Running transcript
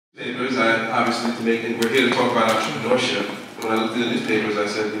Papers, I obviously to make, and we're here to talk about entrepreneurship. When I looked at the newspapers, I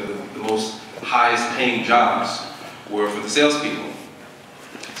said, the most highest paying jobs were for the salespeople.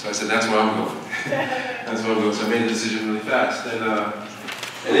 So I said, that's where I'm going. That's where I'm going. So I made the decision really fast.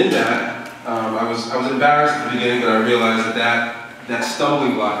 And in that, I was embarrassed at the beginning, but I realized that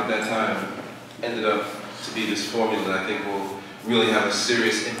stumbling block at that time ended up to be this formula that I think will really have a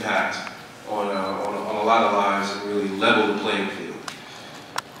serious impact on a lot of lives and really level the playing field.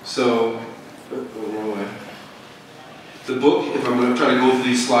 So, wrong way. The book, if I'm going to try to go through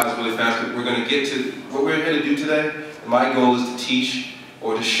these slides really fast, we're going to get to what we're here to do today. My goal is to teach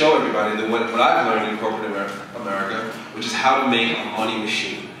or to show everybody that what I've learned in corporate America, which is how to make a money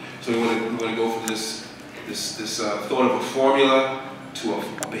machine. So we want to go from this thought of a formula to a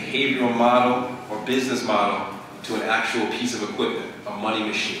behavioral model or business model to an actual piece of equipment, a money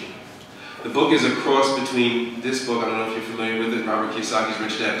machine. The book is a cross between this book, I don't know if you're familiar with it, Robert Kiyosaki's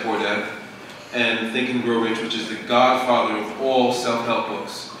Rich Dad, Poor Dad, and Think and Grow Rich, which is the godfather of all self-help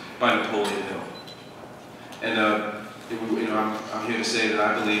books by Napoleon Hill. And I'm here to say that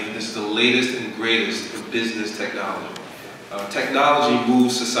I believe that this is the latest and greatest in business technology. Technology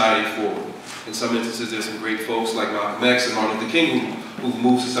moves society forward. In some instances, there's some great folks like Malcolm X and Martin Luther King who've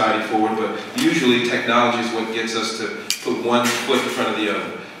moved society forward, but usually technology is what gets us to put one foot in front of the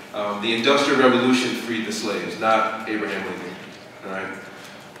other. The Industrial Revolution freed the slaves, not Abraham Lincoln. All right?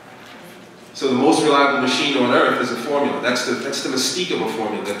 So the most reliable machine on earth is a formula. That's the mystique of a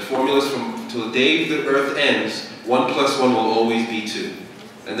formula. That formulas from till the day the earth ends, 1 + 1 will always be 2.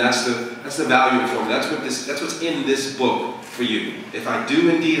 And that's the value of a formula. That's what's in this book for you. If I do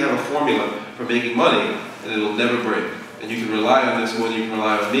indeed have a formula for making money, then it'll never break. And you can rely on this more than you can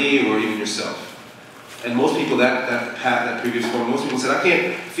rely on me or even yourself. And most people, that previous formula, most people said, I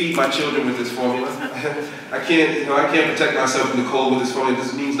can't feed my children with this formula. I can't protect myself from the cold with this formula.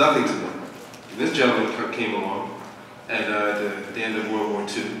 This means nothing to them. And this gentleman came along at the end of World War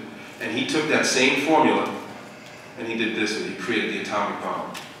II, and he took that same formula and he did this, and he created the atomic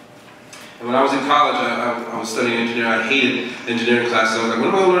bomb. And when I was in college, I was studying engineering. I hated engineering classes. I was like, when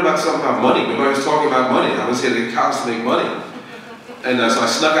am I going to learn about something about money? Nobody was talking about money. I was here to college to make money. And so I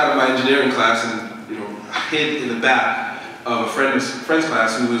snuck out of my engineering class and hid in the back of a friend's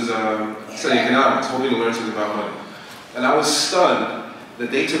class who was studying economics, hoping to learn something about money. And I was stunned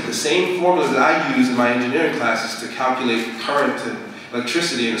that they took the same formulas that I used in my engineering classes to calculate current and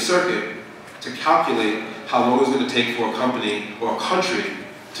electricity in a circuit, to calculate how long it was going to take for a company or a country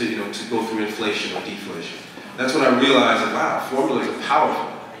to go through inflation or deflation. That's when I realized that, wow, formulas are powerful.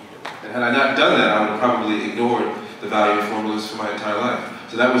 And had I not done that, I would have probably ignored the value of formulas for my entire life.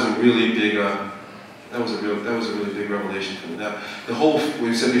 So that was a really big that was a really big revelation for me. Now,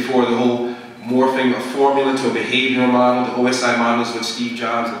 we said before, the whole morphing a formula to a behavioral model, the OSI model is what Steve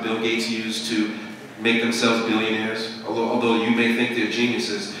Jobs and Bill Gates used to make themselves billionaires. Although you may think they're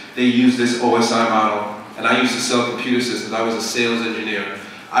geniuses, they use this OSI model. And I used to sell computer systems. I was a sales engineer.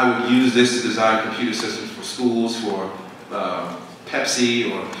 I would use this to design computer systems for schools, for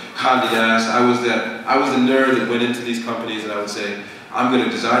Pepsi or Condé Nast. I was the nerd that went into these companies, and I would say, I'm going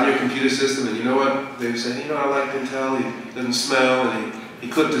to design your computer system, and you know what? They would say, I like Bintell. He doesn't smell, and he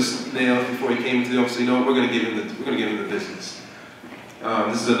clipped his nails before he came into the office. You know what? We're going to give him the business.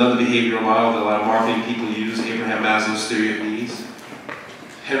 This is another behavioral model that a lot of marketing people use. Abraham Maslow's theory of needs.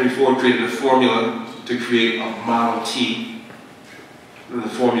 Henry Ford created a formula to create a Model T, and the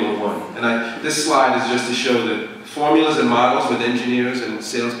Formula One. And this slide is just to show that formulas and models with engineers and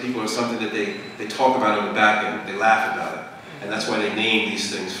salespeople are something that they talk about in the back end. They laugh about it. And that's why they name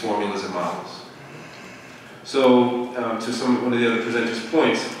these things formulas and models. So, to one of the other presenters'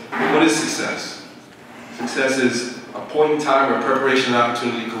 points, what is success? Success is a point in time where preparation and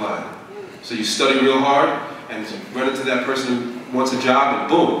opportunity collide. So you study real hard, and you run into that person who wants a job, and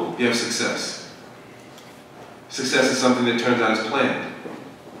boom, you have success. Success is something that turns out as planned.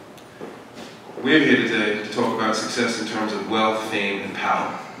 We're here today to talk about success in terms of wealth, fame, and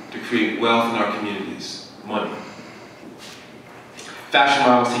power, to create wealth in our communities, money. Fashion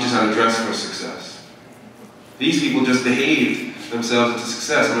models teach us how to dress for success. These people just behaved themselves into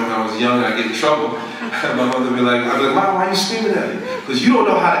success. I remember when I was young and I'd get in trouble. My mother would be like, Mom, why are you screaming at me? Because you don't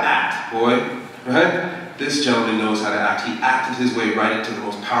know how to act, boy. Right? This gentleman knows how to act. He acted his way right into the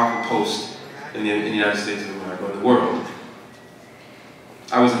most powerful post in the United States of America, or the world.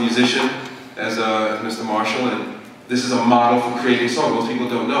 I was a musician as Mr. Marshall, and this is a model for creating songs. Most people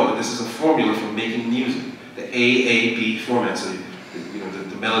don't know, but this is a formula for making music. The AAB format. So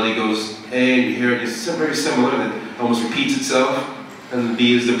the melody goes A, and you hear it, it's very similar, and it almost repeats itself, and the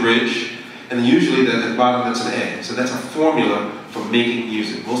B is the bridge, and then usually at the bottom that's an A. So that's a formula from making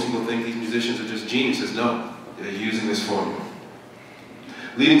music. Most people think these musicians are just geniuses. No, they're using this formula.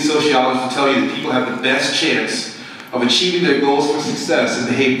 Leading sociologists will tell you that people have the best chance of achieving their goals for success and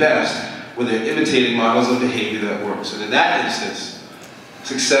behave best when they're imitating models of behavior that works. And in that instance,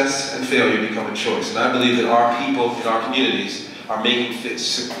 success and failure become a choice. And I believe that our people in our communities are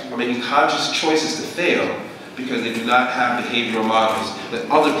making conscious choices to fail because they do not have behavioral models that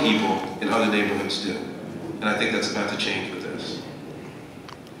other people in other neighborhoods do. And I think that's about to change with this.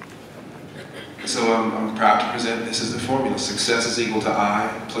 So I'm proud to present this as the formula. Success is equal to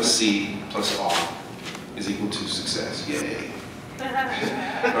I plus C plus R is equal to success. Yay.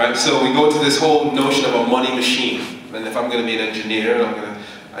 All right, so we go to this whole notion of a money machine. And if I'm going to be an engineer, and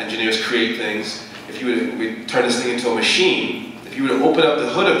engineers create things, if you were we turn this thing into a machine, if you were to open up the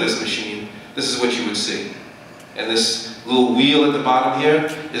hood of this machine, this is what you would see. And this little wheel at the bottom here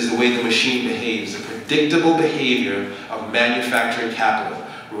is the way the machine behaves, the predictable behavior of manufacturing capital.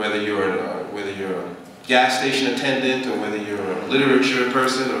 Whether you're a gas station attendant, or whether you're a literature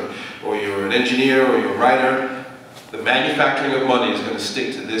person, or you're an engineer, or you're a writer, the manufacturing of money is going to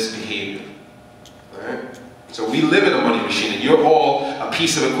stick to this behavior. All right? So we live in a money machine, and you're all a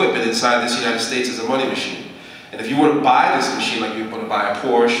piece of equipment inside this United States as a money machine. And if you were to buy this machine, like you want to buy a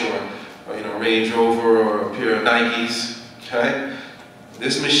Porsche, or a Range Rover, or a pair of Nikes, okay?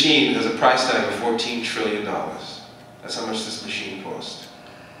 This machine has a price tag of $14 trillion. That's how much this machine costs.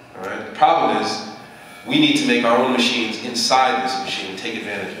 All right? The problem is, we need to make our own machines inside this machine and take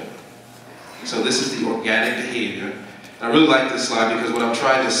advantage of it. So this is the organic behavior. And I really like this slide because what I'm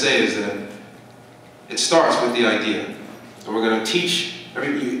trying to say is that it starts with the idea. And we're going to teach,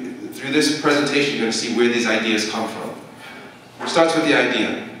 through this presentation, you're going to see where these ideas come from. It starts with the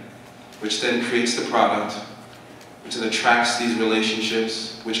idea, which then creates the product, which then attracts these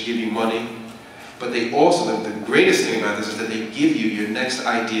relationships, which give you money. But they also, the greatest thing about this is that they give you your next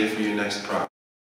idea for your next product.